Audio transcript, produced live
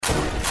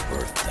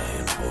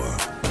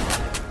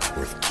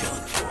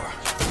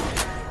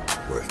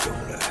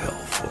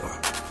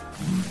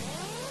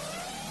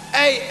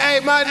Hey,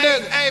 my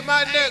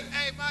nigga.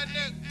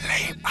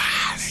 Lay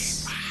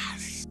baas.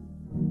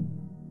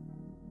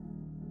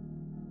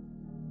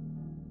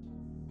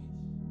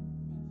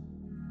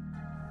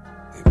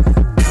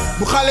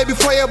 Bu xale bi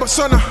foyee ba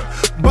sona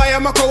bàyyi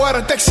ma ko war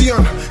a teg si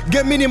yoon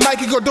gémmi ni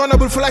Mike ko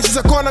doonabul fly si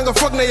sa koona nga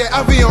foog na yaay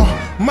avion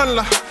man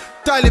la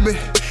Talibeh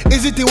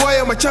Izzy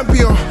wooye ma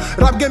champion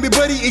rap game bi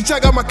bëri i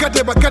caga ma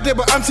kate ba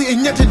am si i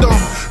ñetti doom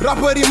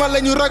rappeur yi man la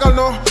ñu ragal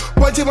noo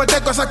ponci ma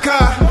teg ko sa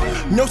kaar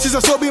ñëw si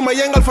sa soobi ma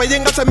yëngal fa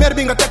yëngal sa mer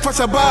bi nga teg fa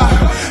sa baar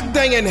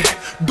denge ne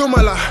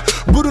duma la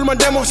budul ma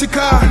demoo si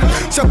kaar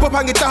sa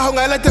poppa ngi taxaw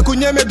ngay laajte ku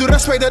ñeme du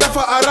respecté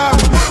dafa araam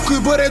kuy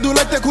bëree du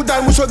laajte ku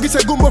daan musoo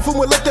gisee gumba fu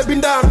mu laajte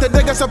bindaam te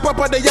dégg sa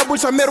poppa de yabul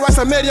sa mer waa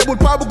sa mer yabul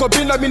paa bu ko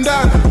binda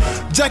bindaan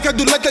jaaykat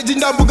du laajte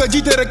jindaam bu nga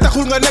jiite rek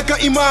taxul nga nekk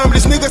imam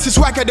lis nigga si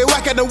swake de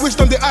wake the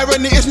wisdom the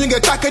irony is ñu ngi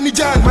tàkk ni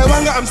jaan may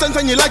wax nga am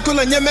sañ-sañ ñi laaj ko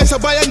la ñemee sa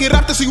bàyyi ngi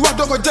rap te suy wax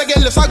doo ko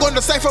jegeel le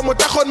seconde sayfa mu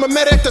taxoon ma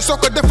mere te soo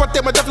ko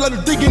defatee ma def la lu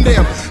diggi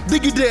ndeem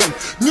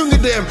ñu ngi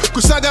dem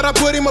ku saaga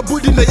rappeur yi ma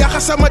buddi nde yaxa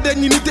sama den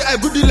ñi nit ay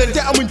guddi leen te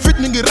amuñ fit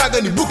ñu ngi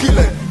raga ni bukki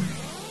leen.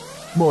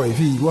 Boy,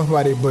 fii wax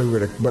baa dee bëri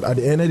rek but at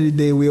the end of the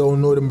day we all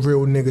know them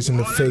real niggas and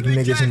the fake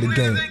niggas in the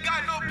game.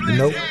 You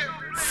know?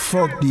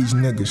 Fuck these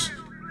niggas.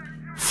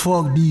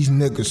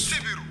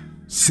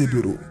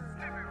 Sibiru.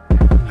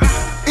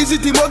 Izzy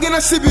moo gën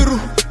a Sibiru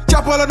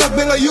càppala dox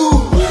ba nga yu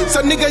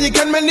sa nigga yi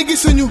kenn mel ni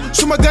gisuñu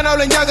suma gannaaw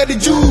la njaaga di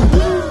juu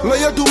nga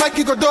yottu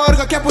Mike ko door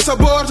nga kepp sa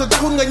boor sa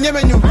taxut nga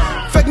ñeme ñu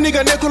fekk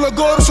nigga nekkul a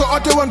góor soo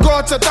oote woon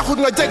góor sa taxut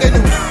nga jege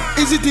ñu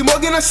Izzy moo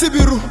gën a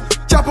Sibiru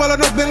càppala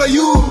dox ba nga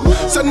yu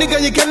sa nigga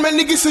yi kenn mel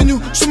ni gisuñu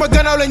suma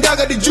gannaaw la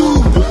njaaga di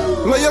juu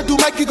nga yottu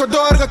Mike ko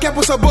door nga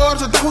kepp sa boor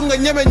sa taxut nga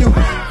ñeme ñu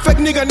fekk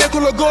nigga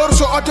nekkul a góor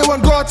soo oote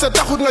woon góor sa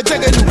taxut nga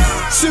jege ñu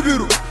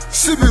Sibiru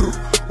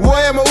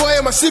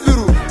wooye ma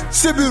Sibiru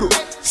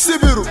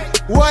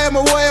wooye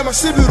ma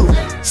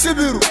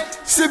Sibiru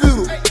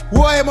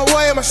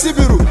wooye ma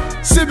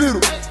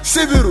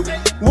Sibiru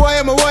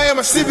wooye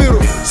ma Sibiru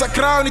sa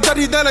crown ni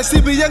tati dala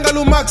sibi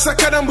yëngalu mag sa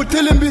kanam bu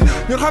tilim bi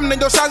ñun xam nañ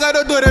doo saaga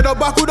doo dóore doo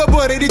bàkku doo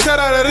boore di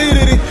tarara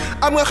riiriri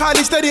am nga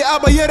xaalis te di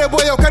aba yére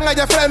boo yow kan nga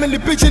ja fay mel ni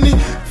picc ni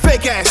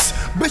fake ass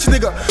bitch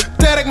nigga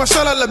tey rek ma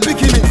solal la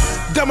bikini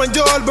dama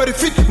njool bari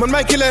fit man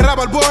may ki lay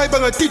rabal booy ba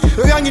nga tiit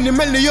yow yaa ngi ni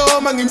mel ni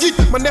yoo ma ngi njiit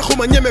ma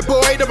neexuma ñeme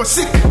booy dama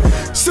sick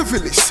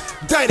syphilis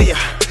diarrhea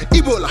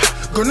Ebola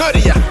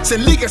gonorrhea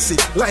seen legacy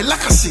lay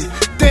lakasi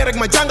tey rek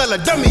ma jàngal la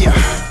damiya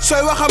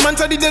sooy waxa man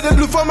sa di déedéet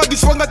lu foo ma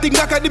gis foog nga tig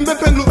ngaka di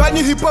mbéppeng lu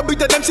bàyyi ñu hip hop bi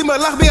te dem si ma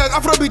lax bi ak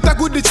afro bi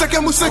takku di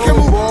sekemu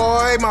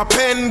boy ma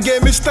pen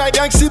game is tight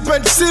yaa ngi si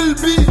pencil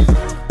bi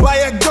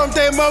waaye ak doom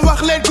tey ma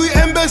wax leen kuy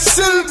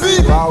imbécile bi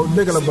waaw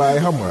dëgg la bàyyi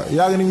xam nga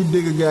yàgg nañu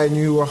dégg gars yi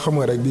ñuy wax xam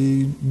nga rek di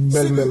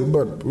mbel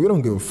but we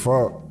don't give a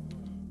fuck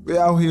we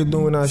out here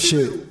doing our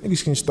shit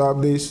niggas can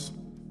stop this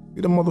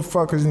we the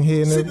motherfuckers in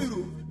here nigga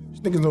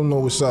niggas don't know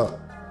what's up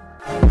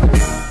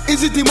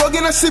Izzy moo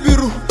gën a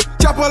Sibiru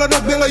càppala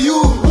dox ba nga yu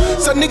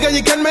sa nigga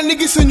yi kenn mel ni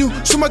gisuñu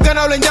suma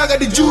gannaaw la njaaga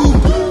di juu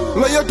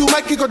nga yottu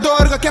Mike ko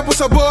door nga kepp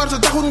sa boor sa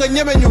taxut nga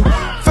ñeme ñu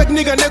fekk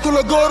nigga nekkul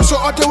a góor soo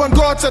oote woon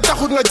góor sa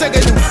taxut nga jege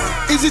ñu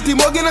Izzy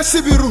moo gën a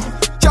Sibiru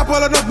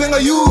càppala dox ba nga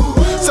yu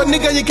sa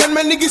nigga yi kenn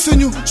mel ni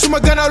gisuñu suma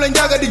gannaaw la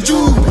njaaga di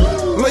juu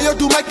nga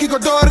yottu Mike ko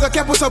door nga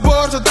kepp sa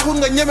boor sa taxut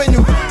nga ñeme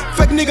ñu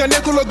fekk nigga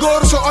nekkul a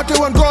góor soo oote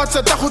woon góor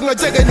sa taxut nga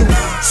jege ñu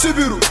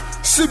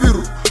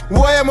Sibiru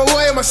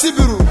wooye ma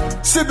Sibiru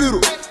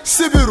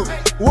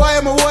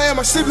wooye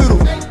ma Sibiru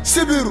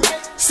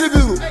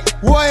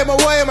wooye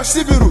ma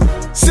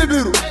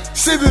Sibiru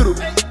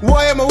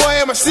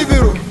wooye ma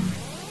Sibiru